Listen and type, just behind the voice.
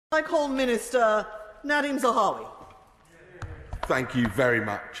I call Minister Nadhim Zahawi. Thank you very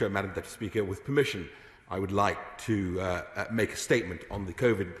much, Madam Deputy Speaker. With permission, I would like to make a statement on the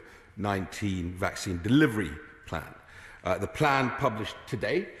COVID-19 vaccine delivery plan. The plan published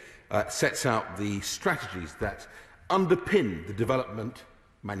today sets out the strategies that underpin the development,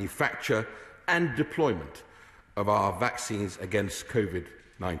 manufacture and deployment of our vaccines against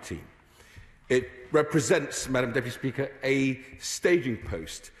COVID-19. It represents, Madam Deputy Speaker, a staging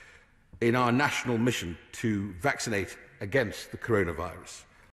post in our national mission to vaccinate against the coronavirus.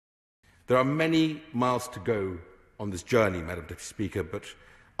 There are many miles to go on this journey, Madam Deputy Speaker, but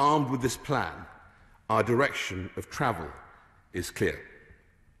armed with this plan, our direction of travel is clear,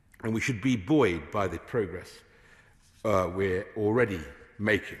 and we should be buoyed by the progress we're already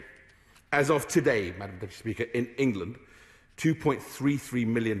making. As of today, Madam Deputy Speaker, in England, 2.33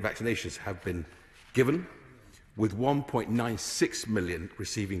 million vaccinations have been given, with 1.96 million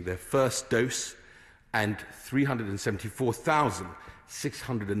receiving their first dose and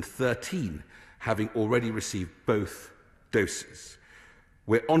 374,613 having already received both doses.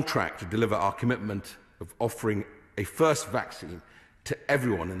 We're on track to deliver our commitment of offering a first vaccine to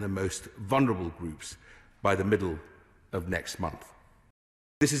everyone in the most vulnerable groups by the middle of next month.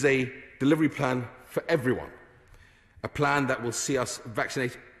 This is a delivery plan for everyone, a plan that will see us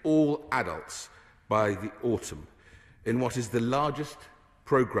vaccinate all adults by the autumn in what is the largest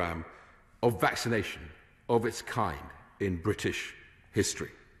programme of vaccination of its kind in British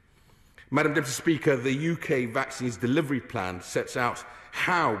history. Madam Deputy Speaker, the UK Vaccines Delivery Plan sets out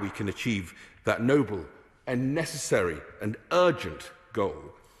how we can achieve that noble and necessary and urgent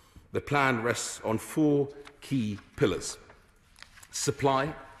goal. The plan rests on 4 key pillars: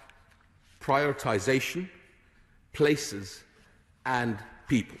 supply, prioritisation, places and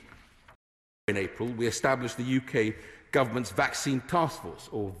people. In April, we established the UK Government's Vaccine Task Force,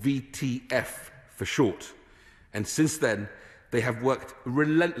 or VTF for short, and since then they have worked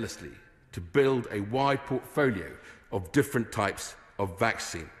relentlessly to build a wide portfolio of different types of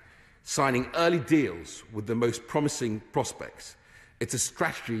vaccine, signing early deals with the most promising prospects. It's a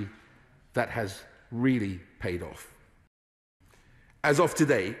strategy that has really paid off. As of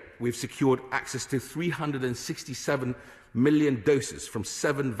today, we've secured access to 367 million doses from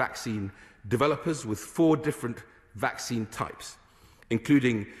 7 vaccine developers with 4 different vaccine types,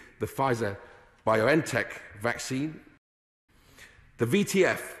 including the Pfizer-BioNTech vaccine. The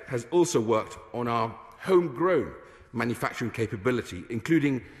VTF has also worked on our homegrown manufacturing capability,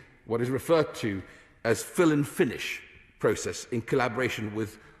 including what is referred to as fill and finish process in collaboration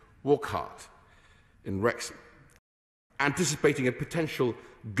with Wockhardt in Wrexham. Anticipating a potential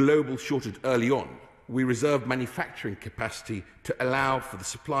global shortage early on, we reserve manufacturing capacity to allow for the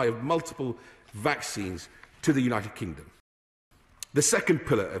supply of multiple vaccines to the United Kingdom. The second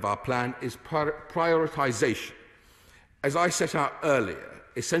pillar of our plan is prioritisation. As I set out earlier,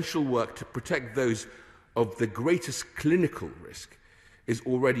 essential work to protect those of the greatest clinical risk is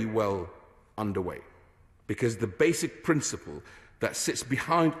already well underway, because the basic principle that sits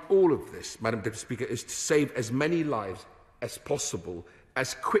behind all of this, Madam Deputy Speaker, is to save as many lives as possible,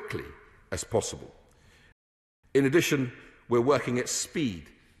 as quickly as possible. In addition, we're working at speed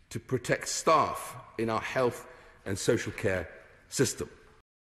to protect staff in our health and social care system.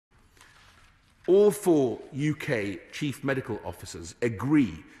 All 4 UK Chief Medical Officers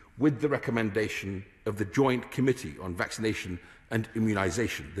agree with the recommendation of the Joint Committee on Vaccination and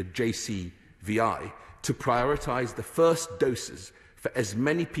Immunisation, the JCVI, to prioritise the first doses for as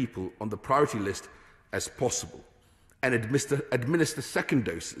many people on the priority list as possible and administer second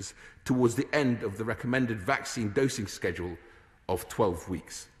doses towards the end of the recommended vaccine dosing schedule of 12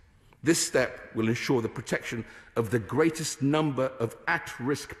 weeks. This step will ensure the protection of the greatest number of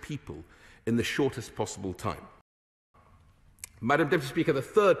at-risk people in the shortest possible time. Madam Deputy Speaker, the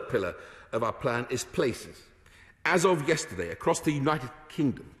third pillar of our plan is places. As of yesterday, across the United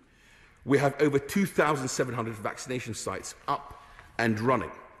Kingdom, we have over 2,700 vaccination sites up and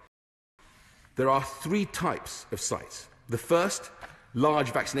running. There are 3 types of sites. The first,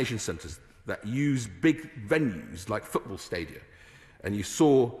 large vaccination centres that use big venues like football stadia, and you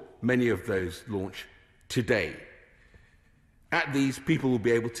saw many of those launch today. At these, people will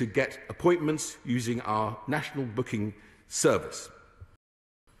be able to get appointments using our national booking service.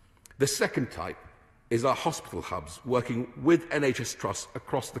 The second type is our hospital hubs working with NHS trusts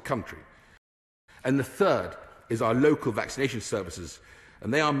across the country. And the third is our local vaccination services,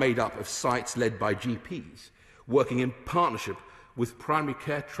 and they are made up of sites led by GPs, working in partnership with primary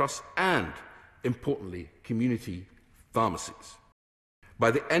care trusts and, importantly, community pharmacies. By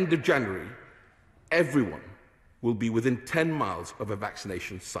the end of January, everyone will be within 10 miles of a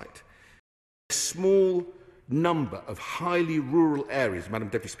vaccination site. A small number of highly rural areas, Madam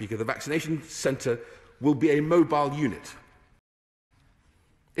Deputy Speaker, the vaccination centre will be a mobile unit.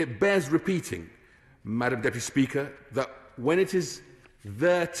 It bears repeating, Madam Deputy Speaker, that when it is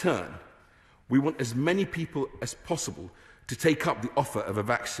their turn, we want as many people as possible to take up the offer of a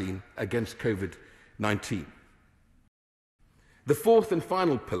vaccine against COVID-19. The fourth and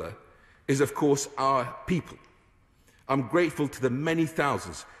final pillar is, of course, our people. I'm grateful to the many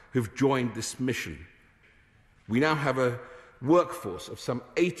thousands who've joined this mission. We now have a workforce of some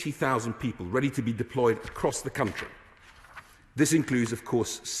 80,000 people ready to be deployed across the country. This includes, of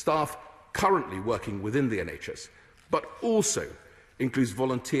course, staff currently working within the NHS, but also includes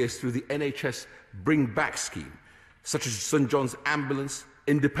volunteers through the NHS Bring Back scheme, such as St John's Ambulance,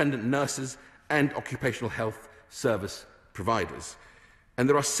 independent nurses and occupational health service providers. And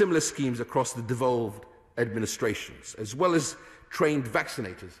there are similar schemes across the devolved administrations, as well as trained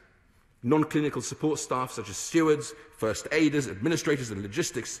vaccinators. Non-clinical support staff such as stewards, first aiders, administrators and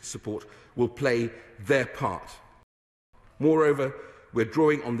logistics support will play their part. Moreover, we're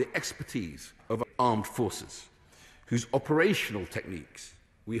drawing on the expertise of our armed forces, whose operational techniques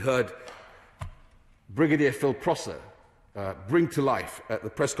we heard Brigadier Phil Prosser bring to life at the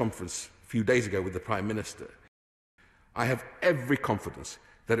press conference a few days ago with the Prime Minister. I have every confidence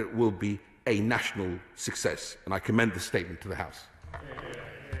that it will be a national success, and I commend this statement to the House.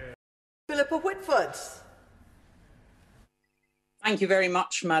 Philippa Whitford. Thank you very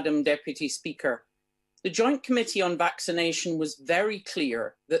much, Madam Deputy Speaker. The Joint Committee on Vaccination was very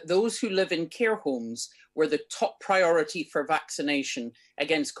clear that those who live in care homes were the top priority for vaccination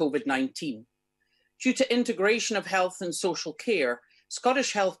against COVID-19. Due to integration of health and social care,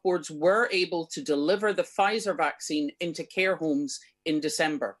 Scottish health boards were able to deliver the Pfizer vaccine into care homes in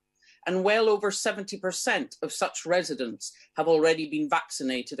December, and well over 70% of such residents have already been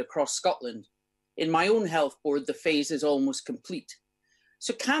vaccinated across Scotland. In my own health board, the phase is almost complete.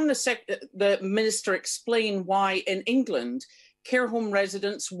 So can the Minister explain why in England, care home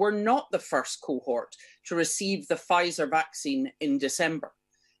residents were not the first cohort to receive the Pfizer vaccine in December?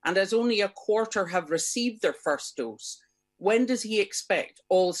 And as only a quarter have received their first dose, when does he expect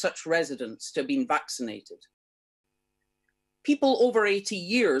all such residents to have been vaccinated? People over 80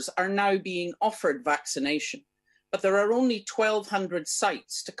 years are now being offered vaccination, but there are only 1,200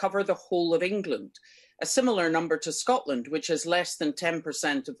 sites to cover the whole of England, a similar number to Scotland, which has less than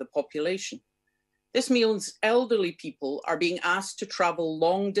 10% of the population. This means elderly people are being asked to travel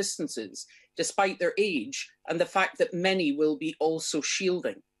long distances despite their age and the fact that many will be also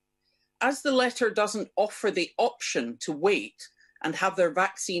shielding. As the letter doesn't offer the option to wait and have their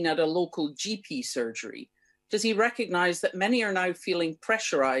vaccine at a local GP surgery, does he recognise that many are now feeling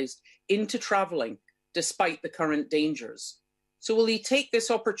pressurised into travelling despite the current dangers? So will he take this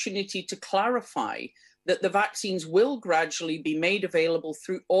opportunity to clarify that the vaccines will gradually be made available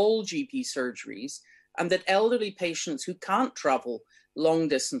through all GP surgeries and that elderly patients who can't travel long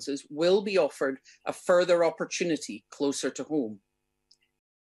distances will be offered a further opportunity closer to home?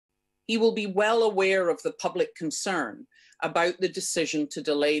 He will be well aware of the public concern about the decision to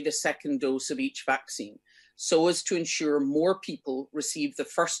delay the second dose of each vaccine so as to ensure more people receive the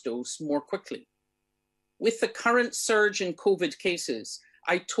first dose more quickly. With the current surge in COVID cases,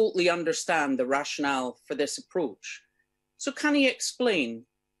 I totally understand the rationale for this approach. So can he explain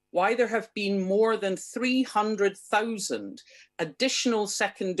why there have been more than 300,000 additional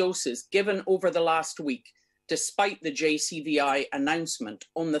second doses given over the last week, despite the JCVI announcement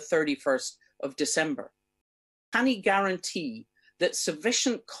on the 31st of December? Can he guarantee that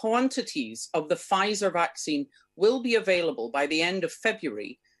sufficient quantities of the Pfizer vaccine will be available by the end of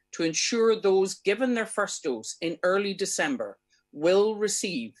February to ensure those given their first dose in early December will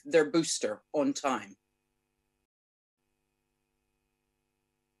receive their booster on time?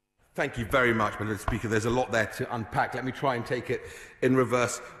 Thank you very much, Madam Speaker. There's a lot there to unpack. Let me try and take it in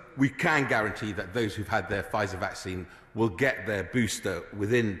reverse. We can guarantee that those who've had their Pfizer vaccine will get their booster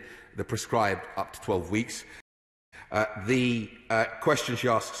within the prescribed up to 12 weeks. The question she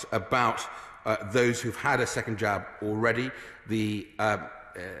asks about those who've had a second jab already, the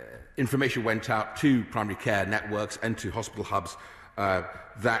information went out to primary care networks and to hospital hubs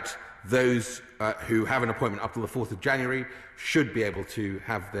that those who have an appointment up till the 4th of January should be able to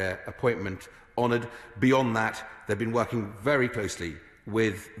have their appointment honoured. Beyond that, they've been working very closely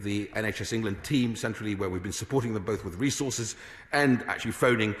with the NHS England team centrally, where we've been supporting them both with resources and actually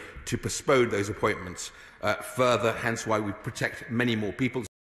phoning to postpone those appointments further, hence why we protect many more people.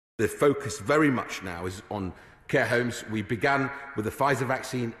 The focus very much now is on care homes. We began with the Pfizer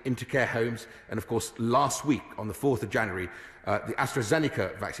vaccine into care homes, and of course last week, on the 4th of January, the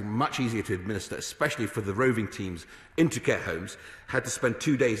AstraZeneca vaccine, much easier to administer, especially for the roving teams into care homes, had to spend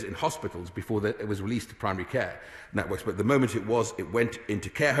 2 days in hospitals before it was released to primary care networks. But the moment it went into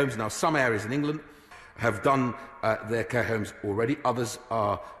care homes. Now, some areas in England have done their care homes already. Others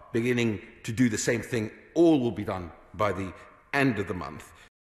are beginning to do the same thing. All will be done by the end of the month.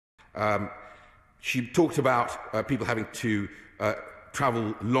 She talked about people having to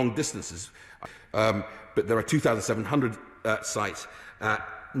travel long distances, but there are 2,700 sites.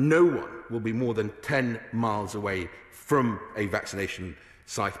 No one will be more than 10 miles away from a vaccination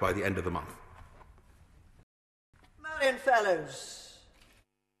site by the end of the month. Marion Fellows.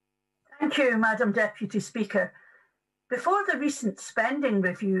 Thank you, Madam Deputy Speaker. Before the recent spending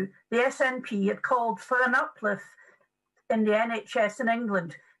review, the SNP had called for an uplift in the NHS in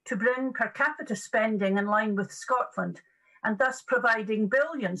England to bring per capita spending in line with Scotland, and thus providing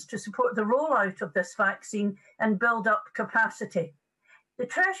billions to support the rollout of this vaccine and build up capacity. The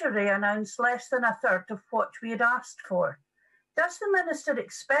Treasury announced less than a third of what we had asked for. Does the Minister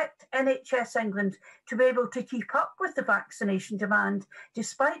expect NHS England to be able to keep up with the vaccination demand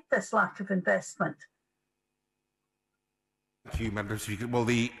despite this lack of investment? Thank you, Madam Speaker. Well,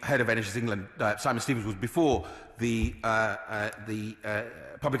 the head of NHS England, Simon Stevens, was before the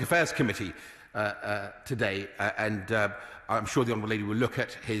Public Affairs Committee today, and I'm sure the Honourable Lady will look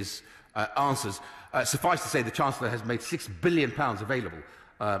at his answers. Suffice to say, the Chancellor has made £6 billion available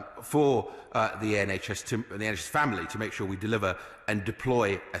for the NHS family to make sure we deliver and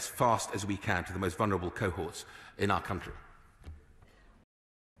deploy as fast as we can to the most vulnerable cohorts in our country.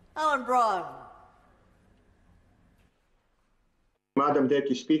 Alan Brown. Madam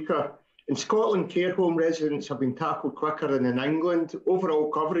Deputy Speaker, in Scotland, care home residents have been tackled quicker than in England.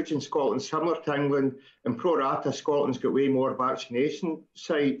 Overall coverage in Scotland is similar to England, and pro rata, Scotland's got way more vaccination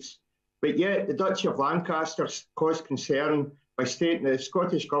sites. But yet, the Duchy of Lancaster caused concern by stating that the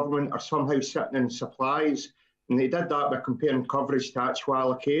Scottish Government are somehow sitting in supplies, and they did that by comparing coverage to actual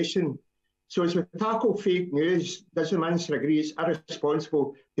allocation. So as we tackle fake news, does the Minister agree it's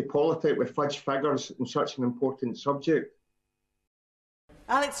irresponsible to politic with fudge figures on such an important subject?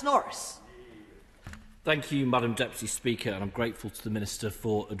 Alex Norris. Thank you, Madam Deputy Speaker, and I'm grateful to the Minister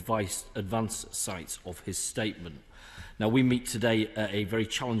for advance sight of his statement. Now, we meet today at a very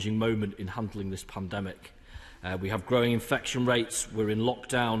challenging moment in handling this pandemic. We have growing infection rates, we're in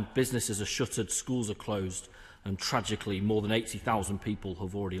lockdown, businesses are shuttered, schools are closed, and tragically, more than 80,000 people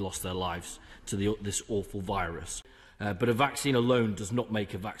have already lost their lives to this awful virus. But a vaccine alone does not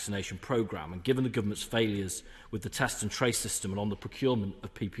make a vaccination programme, and given the government's failures with the test and trace system and on the procurement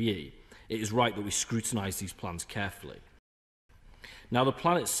of PPE, it is right that we scrutinise these plans carefully. Now, the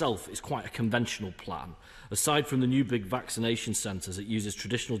plan itself is quite a conventional plan. Aside from the new big vaccination centres, it uses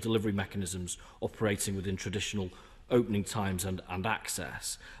traditional delivery mechanisms operating within traditional opening times and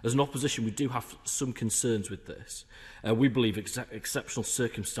access. As an opposition, we do have some concerns with this. We believe exceptional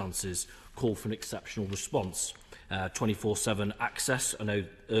circumstances call for an exceptional response. 24/7 access. I know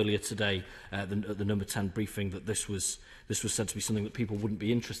earlier today at the number 10 briefing that this was said to be something that people wouldn't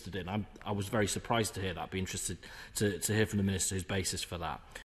be interested in. I was very surprised to hear that. I'd be interested to hear from the Minister his basis for that.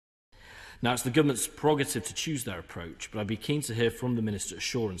 Now, it's the government's prerogative to choose their approach, but I'd be keen to hear from the Minister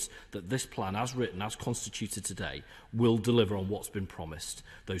assurance that this plan, as written, as constituted today, will deliver on what's been promised,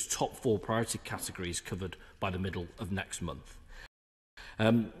 those top 4 priority categories covered by the middle of next month.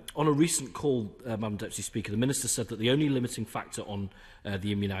 On a recent call, Madam Deputy Speaker, the Minister said that the only limiting factor on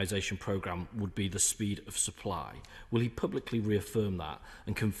the immunisation programme would be the speed of supply. Will he publicly reaffirm that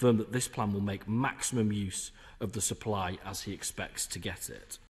and confirm that this plan will make maximum use of the supply as he expects to get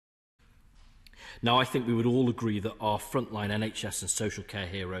it? Now, I think we would all agree that our frontline NHS and social care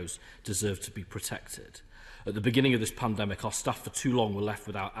heroes deserve to be protected. At the beginning of this pandemic, our staff for too long were left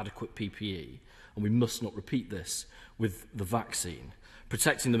without adequate PPE, and we must not repeat this with the vaccine.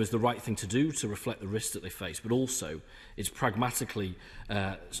 Protecting them is the right thing to do to reflect the risks that they face, but also it's pragmatically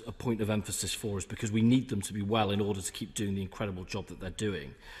a point of emphasis for us because we need them to be well in order to keep doing the incredible job that they're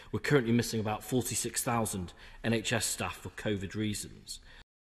doing. We're currently missing about 46,000 NHS staff for COVID reasons.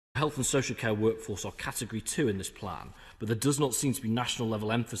 Health and social care workforce are category 2 in this plan, but there does not seem to be national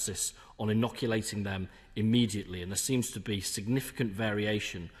level emphasis on inoculating them immediately, and there seems to be significant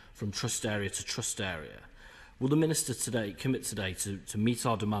variation from trust area to trust area. Will the Minister commit today to meet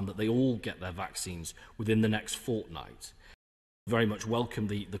our demand that they all get their vaccines within the next fortnight? very much welcome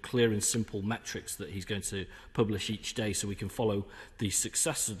the clear and simple metrics that he's going to publish each day so we can follow the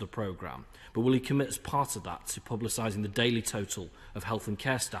success of the programme. But will he commit as part of that to publicising the daily total of health and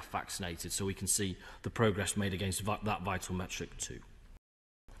care staff vaccinated so we can see the progress made against that vital metric too?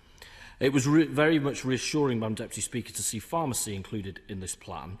 It was very much reassuring, Madam Deputy Speaker, to see pharmacy included in this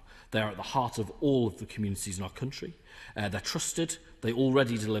plan. They are at the heart of all of the communities in our country. They're trusted. They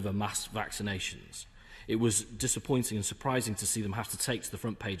already deliver mass vaccinations. It was disappointing and surprising to see them have to take to the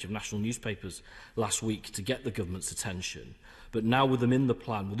front page of national newspapers last week to get the government's attention. But now with them in the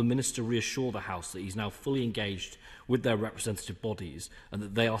plan, will the Minister reassure the House that he's now fully engaged with their representative bodies and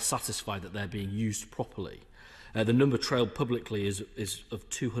that they are satisfied that they're being used properly? The number trailed publicly is of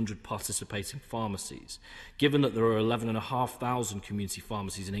 200 participating pharmacies. Given that there are 11,500 community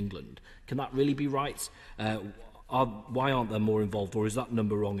pharmacies in England, can that really be right? Why aren't there more involved, or is that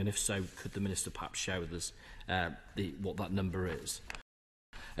number wrong? And if so, could the Minister perhaps share with us what that number is?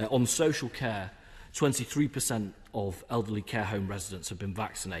 On social care, 23% of elderly care home residents have been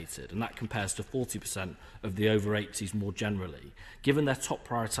vaccinated, and that compares to 40% of the over 80s more generally. Given their top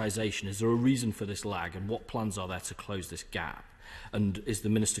prioritisation, is there a reason for this lag, and what plans are there to close this gap? And is the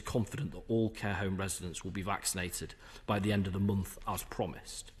Minister confident that all care home residents will be vaccinated by the end of the month as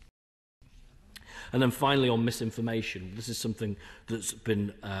promised? And then finally, on misinformation, this is something that's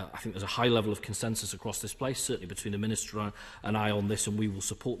been, I think there's a high level of consensus across this place, certainly between the Minister and I on this, and we will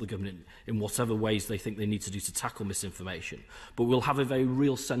support the government in whatever ways they think they need to do to tackle misinformation. But we'll have a very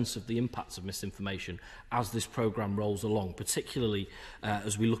real sense of the impacts of misinformation as this programme rolls along, particularly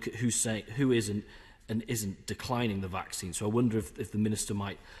as we look at who isn't and isn't declining the vaccine. So I wonder if the Minister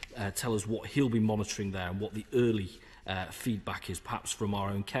might tell us what he'll be monitoring there and what the early feedback is, perhaps from our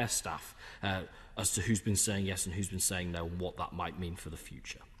own care staff, as to who's been saying yes and who's been saying no, and what that might mean for the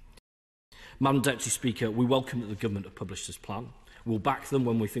future. Madam Deputy Speaker, we welcome that the Government have published this plan. We'll back them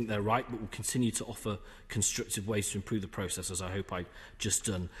when we think they're right, but we'll continue to offer constructive ways to improve the process, as I hope I've just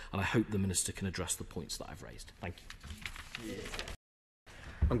done, and I hope the Minister can address the points that I've raised. Thank you.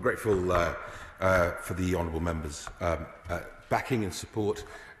 I'm grateful for the honourable members' backing and support,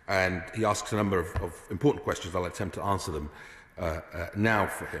 and he asks a number of important questions. I'll attempt to answer them now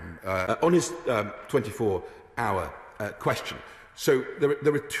for him. On his 24-hour question, so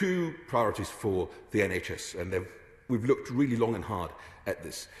there are two priorities for the NHS, and we've looked really long and hard at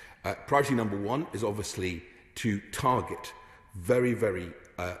this. Priority number one is obviously to target very, very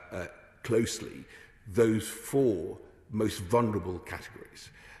closely those four most vulnerable categories.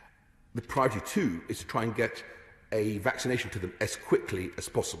 The priority two is to try and get a vaccination to them as quickly as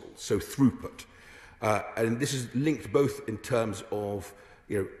possible, so throughput. And this is linked both in terms of,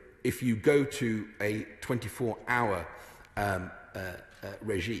 if you go to a 24-hour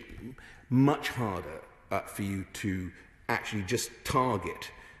regime, much harder for you to actually just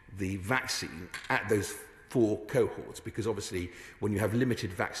target the vaccine at those four cohorts, because obviously when you have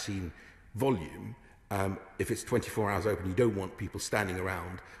limited vaccine volume, if it's 24 hours open, you don't want people standing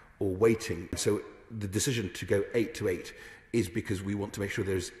around or waiting. So the decision to go 8 to 8 is because we want to make sure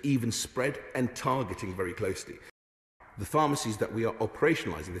there's even spread and targeting very closely. The pharmacies that we are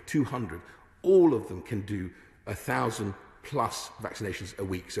operationalising, the 200, all of them can do 1,000 plus vaccinations a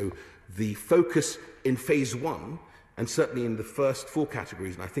week. So the focus in phase one, and certainly in the first four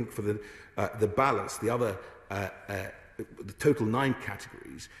categories, and I think for the balance, the other, the total 9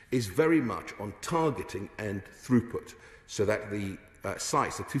 categories, is very much on targeting and throughput, so that the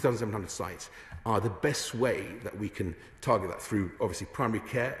sites, the 2,700 sites, are the best way that we can target that through. Obviously, primary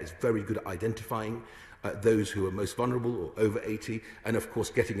care is very good at identifying those who are most vulnerable or over 80, and of course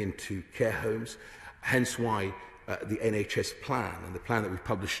getting into care homes. Hence why the NHS plan and the plan that we've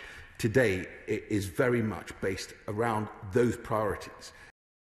published today is very much based around those priorities.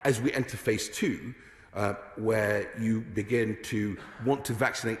 As we enter phase two, where you begin to want to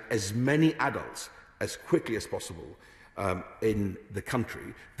vaccinate as many adults as quickly as possible in the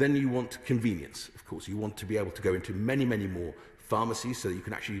country, then you want convenience, of course. You want to be able to go into many, many more pharmacies so that you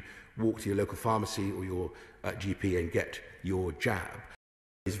can actually walk to your local pharmacy or your GP and get your jab.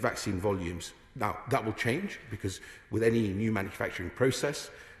 These vaccine volumes, now that will change, because with any new manufacturing process,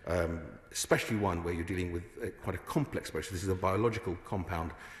 especially one where you're dealing with quite a complex process, this is a biological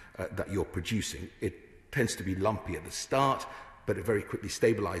compound that you're producing, it tends to be lumpy at the start, but it very quickly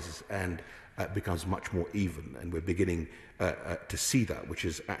stabilizes and becomes much more even, and we're beginning to see that, which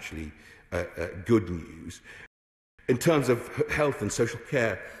is actually good news. In terms of health and social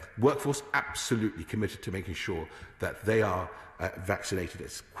care, workforce absolutely committed to making sure that they are vaccinated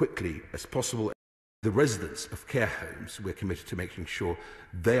as quickly as possible. The residents of care homes, we're committed to making sure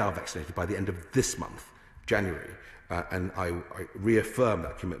they are vaccinated by the end of this month, January, and I reaffirm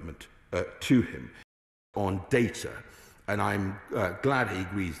that commitment to him on data. And I'm glad he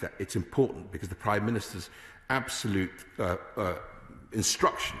agrees that it's important, because the Prime Minister's absolute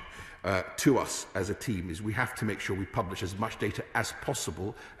instruction to us as a team is we have to make sure we publish as much data as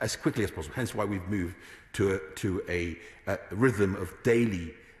possible, as quickly as possible. Hence why we've moved to a rhythm of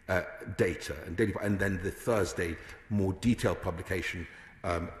daily data, and then the Thursday more detailed publication,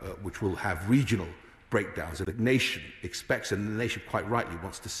 which will have regional breakdowns that the nation expects, and the nation quite rightly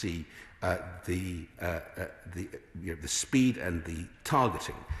wants to see the speed and the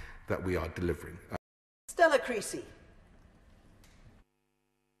targeting that we are delivering. Stella Creasy.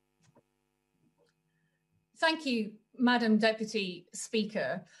 Thank you, Madam Deputy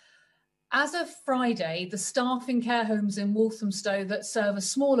Speaker. As of Friday, the staff in care homes in Walthamstow that serve a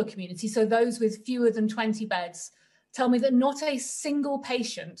smaller community, so those with fewer than 20 beds, tell me that not a single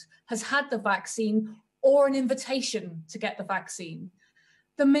patient has had the vaccine or an invitation to get the vaccine.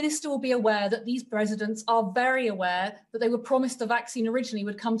 The Minister will be aware that these residents are very aware that they were promised the vaccine originally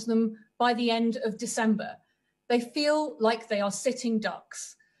would come to them by the end of December. They feel like they are sitting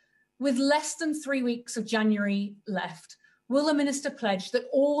ducks. With less than 3 weeks of January left, will the Minister pledge that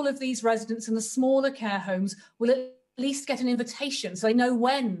all of these residents in the smaller care homes will at least get an invitation so they know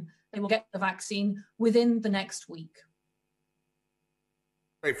when they will get the vaccine within the next week?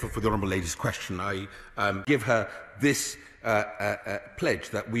 Grateful for the Honourable Lady's question. I give her this pledge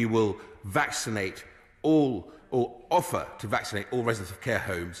that we will vaccinate all, or offer to vaccinate all residents of care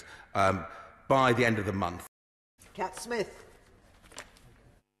homes by the end of the month. Cat Smith.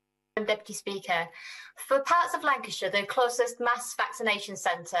 Deputy Speaker, for parts of Lancashire, the closest mass vaccination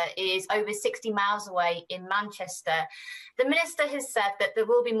centre is over 60 miles away in Manchester. The Minister has said that there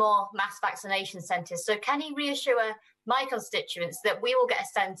will be more mass vaccination centres, so can he reassure my constituents that we will get a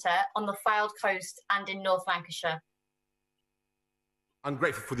centre on the Fylde Coast and in North Lancashire? I'm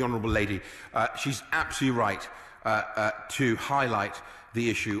grateful for the Honourable Lady. She's absolutely right to highlight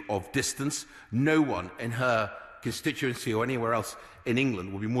the issue of distance. No one in her constituency or anywhere else in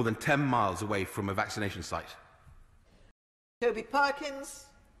England will be more than 10 miles away from a vaccination site. Toby Parkins.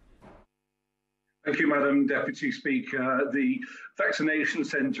 Thank you, Madam Deputy Speaker. The vaccination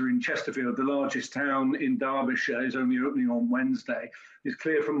centre in Chesterfield, the largest town in Derbyshire, is only opening on Wednesday. It's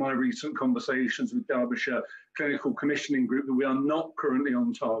clear from my recent conversations with Derbyshire Clinical Commissioning Group that we are not currently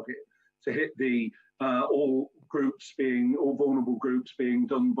on target to hit the all vulnerable groups being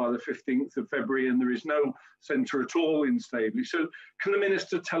done by the 15th of February, and there is no centre at all in Staveley. So can the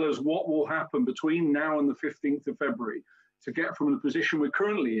Minister tell us what will happen between now and the 15th of February to get from the position we're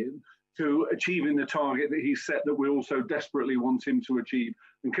currently in to achieving the target that he's set that we also desperately want him to achieve?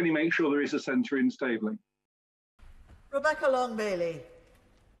 And can he make sure there is a centre in Staveley? Rebecca Long-Bailey.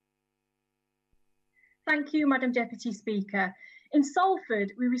 Thank you, Madam Deputy Speaker. In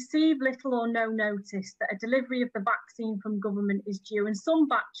Salford, we receive little or no notice that a delivery of the vaccine from government is due, and some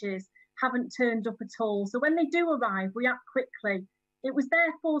batches haven't turned up at all. So when they do arrive, we act quickly. It was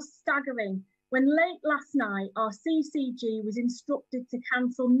therefore staggering when late last night, our CCG was instructed to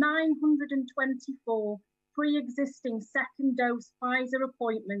cancel 924 pre-existing second dose Pfizer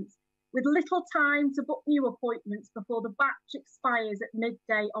appointments, with little time to book new appointments before the batch expires at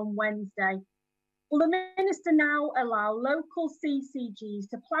midday on Wednesday. Will the Minister now allow local CCGs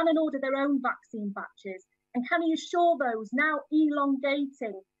to plan and order their own vaccine batches? And can he assure those now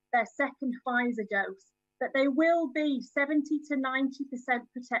elongating their second Pfizer dose that they will be 70 to 90%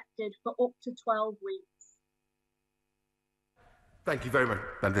 protected for up to 12 weeks? Thank you very much,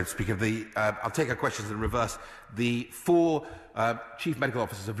 Madam Speaker. I'll take our questions in reverse. The four Chief Medical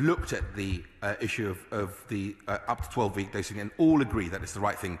Officers have looked at the issue of the up to 12-week dosing and all agree that it's the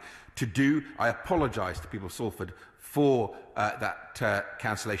right thing to do. I apologise to people of Salford for that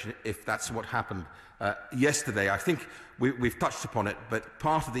cancellation, if that's what happened yesterday. I think we've touched upon it, but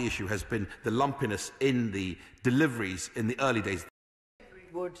part of the issue has been the lumpiness in the deliveries in the early days.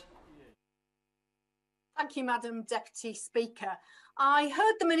 Wood. Thank you, Madam Deputy Speaker. I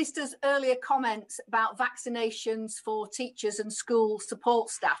heard the Minister's earlier comments about vaccinations for teachers and school support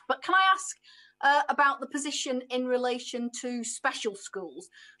staff, but can I ask about the position in relation to special schools?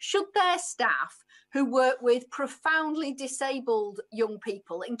 Should their staff who work with profoundly disabled young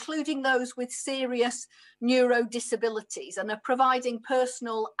people, including those with serious neurodisabilities and are providing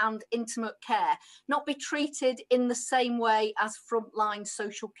personal and intimate care, not be treated in the same way as frontline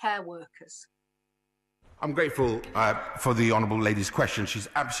social care workers? I'm grateful for the Honourable Lady's question. She's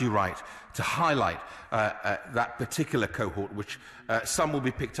absolutely right to highlight that particular cohort, which some will be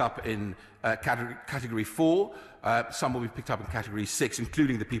picked up in category 4, some will be picked up in category 6,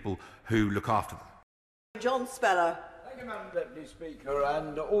 including the people who look after them. John Speller. Thank you, Madam Deputy Speaker,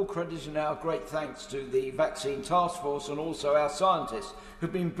 and all credit and our great thanks to the Vaccine Task Force and also our scientists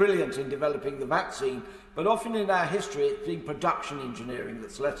who've been brilliant in developing the vaccine, but often in our history it's been production engineering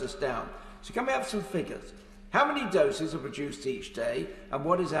that's let us down. So can we have some figures? How many doses are produced each day, and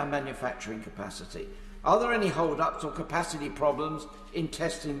what is our manufacturing capacity? Are there any hold-ups or capacity problems in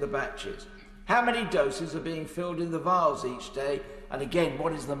testing the batches? How many doses are being filled in the vials each day, and again,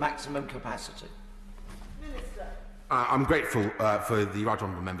 what is the maximum capacity? I'm grateful for the right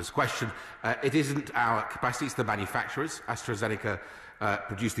honourable member's question. It isn't our capacity, it's the manufacturers. AstraZeneca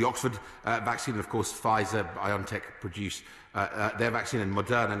produced the Oxford vaccine, and of course Pfizer, BioNTech produce their vaccine, and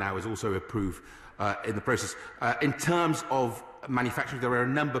Moderna now is also approved in the process. In terms of manufacturing, there are a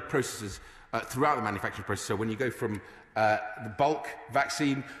number of processes throughout the manufacturing process. So when you go from the bulk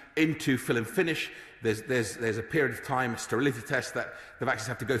vaccine into fill and finish, there's a period of time, sterility test that the vaccines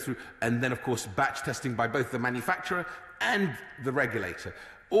have to go through, and then of course batch testing by both the manufacturer and the regulator.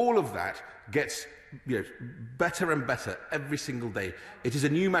 All of that gets better and better every single day. It is a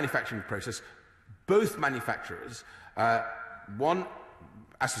new manufacturing process. Both manufacturers, one,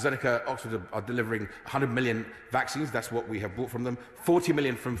 AstraZeneca, Oxford are delivering 100 million vaccines. That's what we have bought from them. 40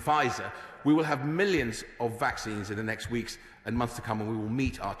 million from Pfizer. We will have millions of vaccines in the next weeks and months to come, and we will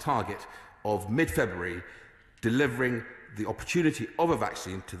meet our target of mid-February, delivering the opportunity of a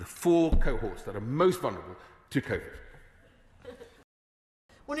vaccine to the 4 cohorts that are most vulnerable to COVID.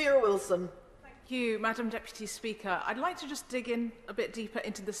 Munira Wilson. Thank you, Madam Deputy Speaker. I'd like to just dig in a bit deeper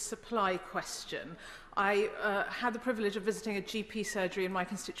into the supply question. I had the privilege of visiting a GP surgery in my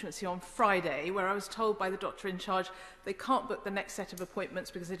constituency on Friday, where I was told by the doctor in charge they can't book the next set of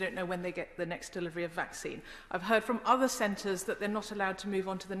appointments because they don't know when they get the next delivery of vaccine. I've heard from other centres that they're not allowed to move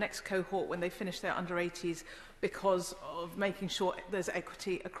on to the next cohort when they finish their under-80s because of making sure there's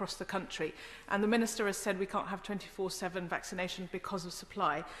equity across the country. And the Minister has said we can't have 24/7 vaccination because of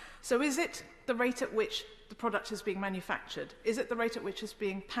supply. So is it the rate at which the product is being manufactured? Is it the rate at which it's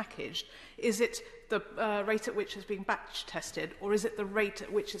being packaged? Is it the rate at which it's being batch tested? Or is it the rate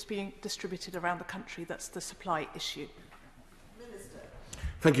at which it's being distributed around the country that's the supply issue? Minister.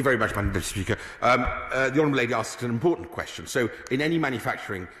 Thank you very much, Madam Deputy Speaker. The Honourable Lady asks an important question. So in any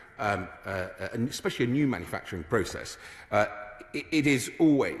manufacturing, especially a new manufacturing process, it is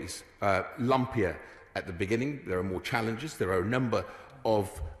always lumpier at the beginning. There are more challenges. There are a number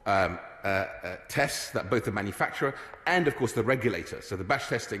of tests that both the manufacturer and, of course, the regulator, so the batch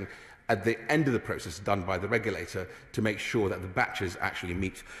testing at the end of the process done by the regulator to make sure that the batches actually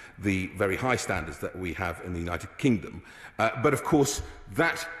meet the very high standards that we have in the United Kingdom. But, of course,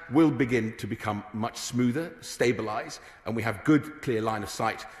 that will begin to become much smoother, stabilise, and we have good, clear line of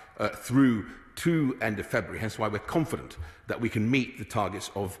sight through to end of February, hence why we're confident that we can meet the targets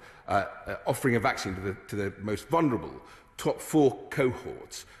of offering a vaccine to the most vulnerable top 4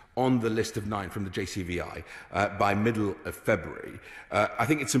 cohorts on the list of 9 from the JCVI by middle of February. I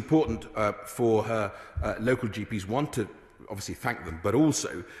think it's important for her local GPs, one, to obviously thank them, but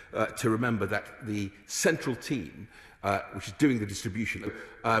also to remember that the central team, which is doing the distribution,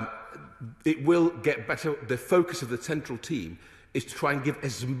 it will get better. The focus of the central team is to try and give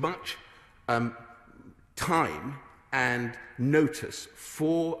as much time and notice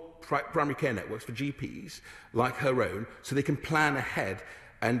for primary care networks, for GPs like her own, so they can plan ahead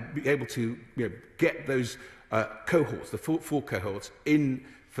and be able to get those cohorts, the 4 cohorts, in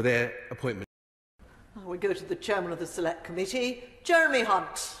for their appointment. We go to the Chairman of the Select Committee, Jeremy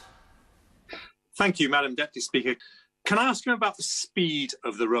Hunt. Thank you, Madam Deputy Speaker. Can I ask him about the speed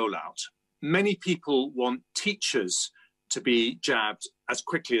of the rollout? Many people want teachers to be jabbed as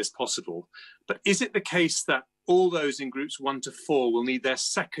quickly as possible, but is it the case that all those in groups 1 to 4 will need their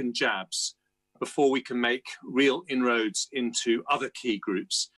second jabs before we can make real inroads into other key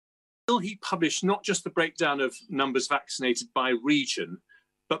groups? Will he publish not just the breakdown of numbers vaccinated by region,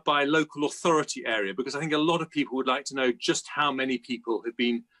 but by local authority area? Because I think a lot of people would like to know just how many people have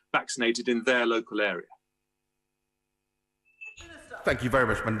been vaccinated in their local area. Thank you very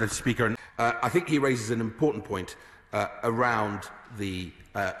much, Madam Speaker. And, I think he raises an important point around the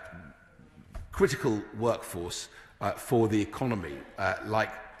critical workforce for the economy, like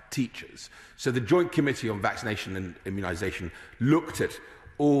teachers. So the Joint Committee on Vaccination and Immunisation looked at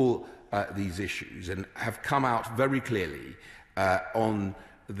all these issues and have come out very clearly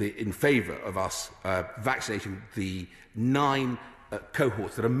in favour of us vaccinating the 9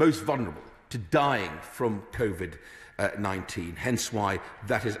 cohorts that are most vulnerable to dying from COVID-19, hence why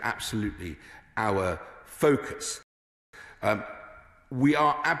that is absolutely our focus. we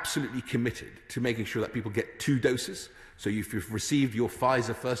are absolutely committed to making sure that people get 2 doses. So if you've received your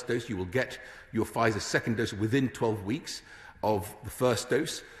Pfizer first dose, you will get your Pfizer second dose within 12 weeks of the first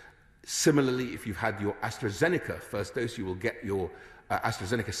dose. Similarly, if you've had your AstraZeneca first dose, you will get your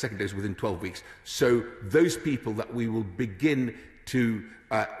AstraZeneca second dose within 12 weeks. So those people that we will begin to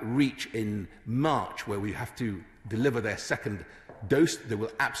reach in March, where we have to deliver their second dose, they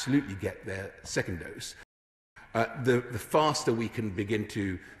will absolutely get their second dose. The faster we can begin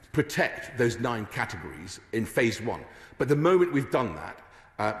to protect those 9 categories in phase 1. But the moment we've done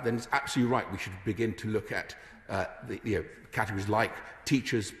that, then it's absolutely right. We should begin to look at the categories like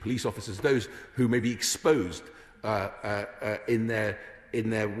teachers, police officers, those who may be exposed in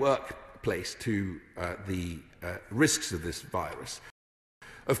their workplace to the risks of this virus.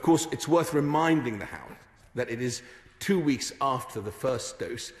 Of course, it's worth reminding the House that it is 2 weeks after the first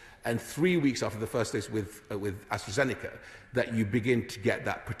dose and 3 weeks after the first dose with AstraZeneca that you begin to get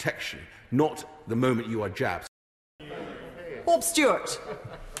that protection, not the moment you are jabbed. Bob Stewart.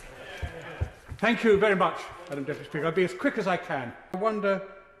 Thank you very much, Madam Deputy Speaker. I'll be as quick as I can. I wonder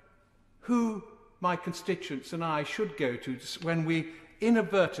who my constituents and I should go to when we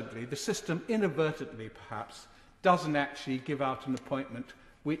inadvertently, the system inadvertently perhaps, doesn't actually give out an appointment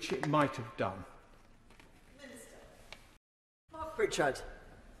which it might have done. Mark Pritchard.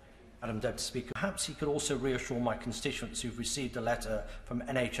 Madam Deputy Speaker, perhaps he could also reassure my constituents who've received a letter from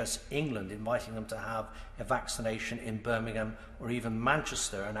NHS England inviting them to have a vaccination in Birmingham or even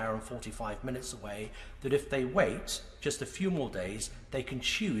Manchester, an hour and 45 minutes away, that if they wait just a few more days, they can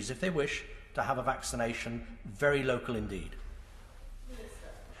choose, if they wish, to have a vaccination very local indeed.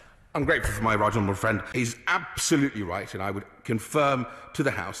 I'm grateful for my right honourable friend. He's absolutely right, and I would confirm to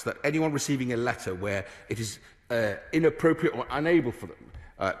the House that anyone receiving a letter where it is inappropriate or unable for them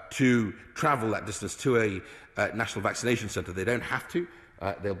to travel that distance to a national vaccination centre, they don't have to.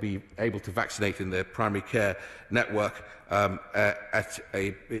 They'll be able to vaccinate in their primary care network at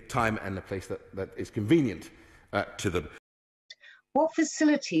a time and a place that is convenient to them. What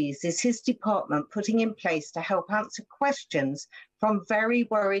facilities is his department putting in place to help answer questions from very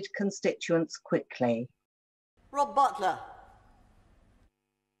worried constituents quickly? Rob Butler.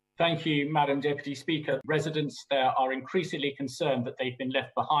 Thank you, Madam Deputy Speaker. Residents there are increasingly concerned that they've been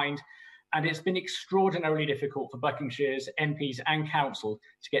left behind, and it's been extraordinarily difficult for Buckinghamshire's MPs and Council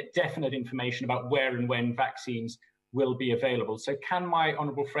to get definite information about where and when vaccines will be available. So can my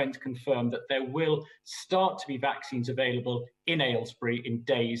honourable friend confirm that there will start to be vaccines available in Aylesbury in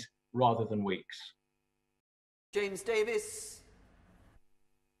days rather than weeks? James Davis.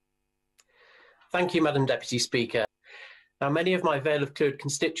 Thank you, Madam Deputy Speaker. Now, many of my Vale of Clwyd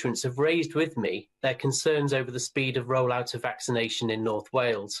constituents have raised with me their concerns over the speed of rollout of vaccination in North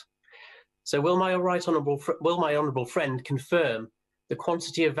Wales. So will my honourable friend confirm the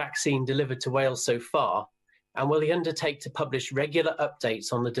quantity of vaccine delivered to Wales so far, and will he undertake to publish regular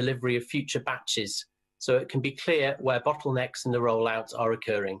updates on the delivery of future batches so it can be clear where bottlenecks in the rollout are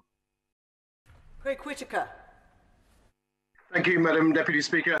occurring? Craig Whitaker. Thank you, Madam Deputy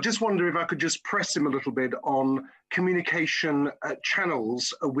Speaker. I just wonder if I could just press him a little bit on communication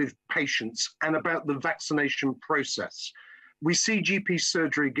channels with patients and about the vaccination process. We see GP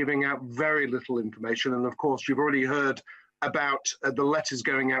surgery giving out very little information, and of course you've already heard about the letters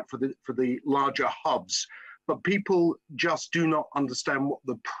going out for the larger hubs, but people just do not understand what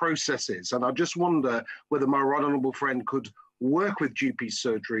the process is. And I just wonder whether my right honourable friend could work with GP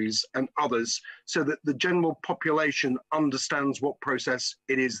surgeries and others so that the general population understands what process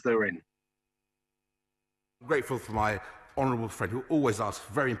it is they're in. I'm grateful for my honourable friend who always asks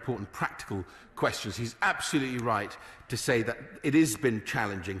very important practical questions. He's absolutely right to say that it has been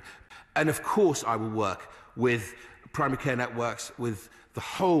challenging. And of course I will work with primary care networks, with the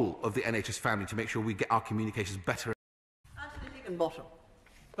whole of the NHS family to make sure we get our communications better. Anthony Higginbottom.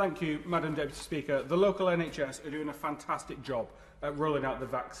 Thank you, Madam Deputy Speaker. The local NHS are doing a fantastic job at rolling out the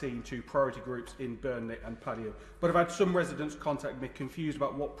vaccine to priority groups in Burnley and Padiham. But I've had some residents contact me confused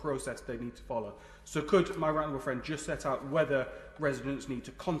about what process they need to follow. So could my right honourable friend just set out whether residents need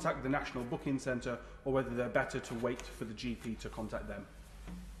to contact the National Booking Centre or whether they're better to wait for the GP to contact them?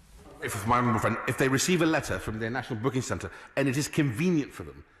 If my honourable friend, if they receive a letter from their National Booking Centre and it is convenient for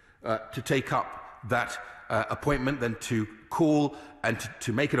them to take up that appointment, then to call and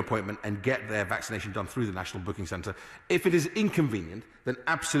to make an appointment and get their vaccination done through the National Booking Centre. If it is inconvenient, then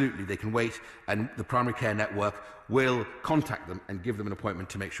absolutely they can wait, and the primary care network will contact them and give them an appointment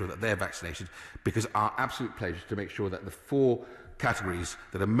to make sure that they're vaccinated, because our absolute pledge is to make sure that the 4 categories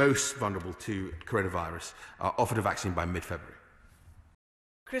that are most vulnerable to coronavirus are offered a vaccine by mid-February.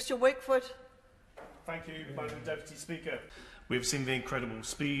 Christian Wakeford. Thank you, Madam Deputy Speaker. We've seen the incredible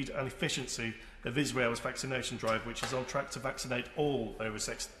speed and efficiency of Israel's vaccination drive, which is on track to vaccinate all over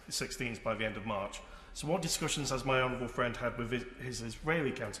 16s by the end of March. So what discussions has my honourable friend had with his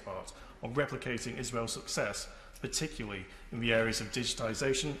Israeli counterpart on replicating Israel's success, particularly in the areas of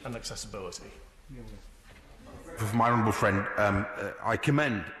digitisation and accessibility? For my honourable friend, I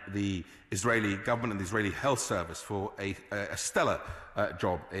commend the Israeli government and the Israeli health service for a stellar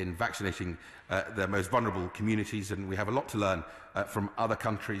job in vaccinating the most vulnerable communities, and we have a lot to learn from other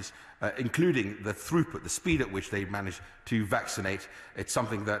countries, including the throughput, the speed at which they manage to vaccinate. It's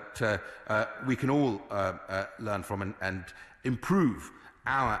something that we can all learn from and improve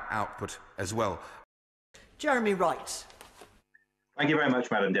our output as well. Jeremy Wright. Thank you very much,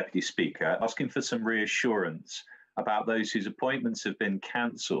 Madam Deputy Speaker. Asking for some reassurance about those whose appointments have been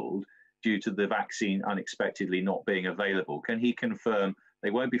cancelled due to the vaccine unexpectedly not being available. Can he confirm they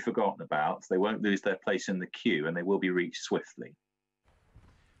won't be forgotten about, they won't lose their place in the queue, and they will be reached swiftly?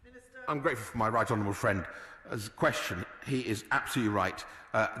 I'm grateful for my right honourable friend's question. He is absolutely right.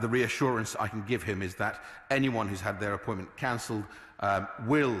 The reassurance I can give him is that anyone who's had their appointment cancelled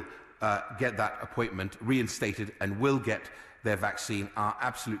will get that appointment reinstated and will get their vaccine. Our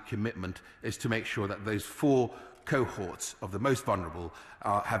absolute commitment is to make sure that those 4 cohorts of the most vulnerable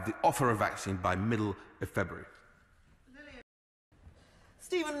have the offer of vaccine by middle of February.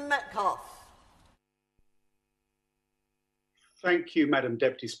 Stephen Metcalfe. Thank you, Madam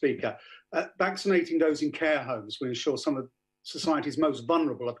Deputy Speaker. Vaccinating those in care homes will ensure some of society's most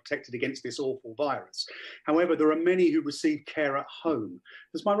vulnerable are protected against this awful virus. However, there are many who receive care at home.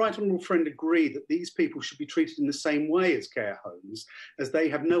 Does my right honourable friend agree that these people should be treated in the same way as care homes, as they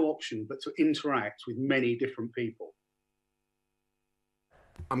have no option but to interact with many different people?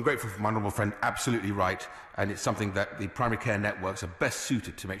 I'm grateful for my honourable friend, absolutely right, and it's something that the primary care networks are best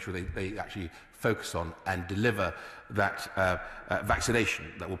suited to make sure they actually focus on and deliver that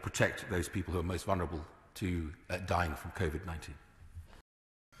vaccination that will protect those people who are most vulnerable to dying from COVID-19.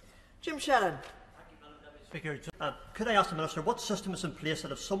 Jim Shannon. Speaker, could I ask the Minister what system is in place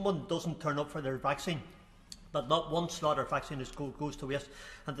that if someone doesn't turn up for their vaccine, that not one slot or vaccine goes to waste,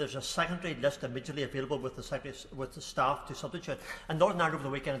 and there's a secondary list immediately available with the staff to substitute? In Northern Ireland over the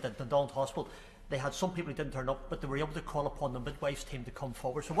weekend at the Donald Hospital, they had some people who didn't turn up, but they were able to call upon the midwives team to come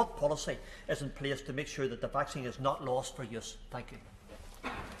forward. So what policy is in place to make sure that the vaccine is not lost for use? Thank you.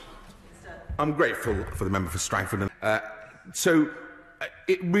 I'm grateful for the member for Strangford.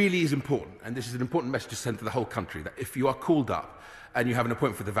 It really is important, and this is an important message to send to the whole country, that if you are called up and you have an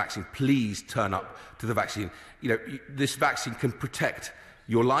appointment for the vaccine, please turn up to the vaccine. You know, this vaccine can protect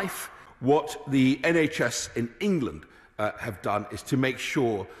your life. What the NHS in England have done is to make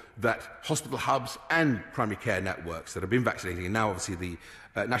sure that hospital hubs and primary care networks that have been vaccinating, and now obviously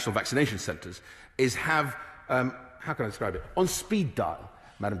the national vaccination centres, is have, how can I describe it, on speed dial,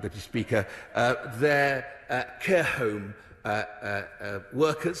 Madam Deputy Speaker, their care home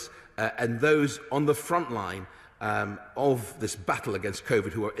workers and those on the front line of this battle against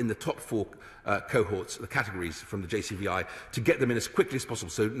COVID, who are in the top 4 cohorts, the categories from the JCVI, to get them in as quickly as possible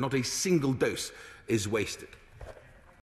so not a single dose is wasted.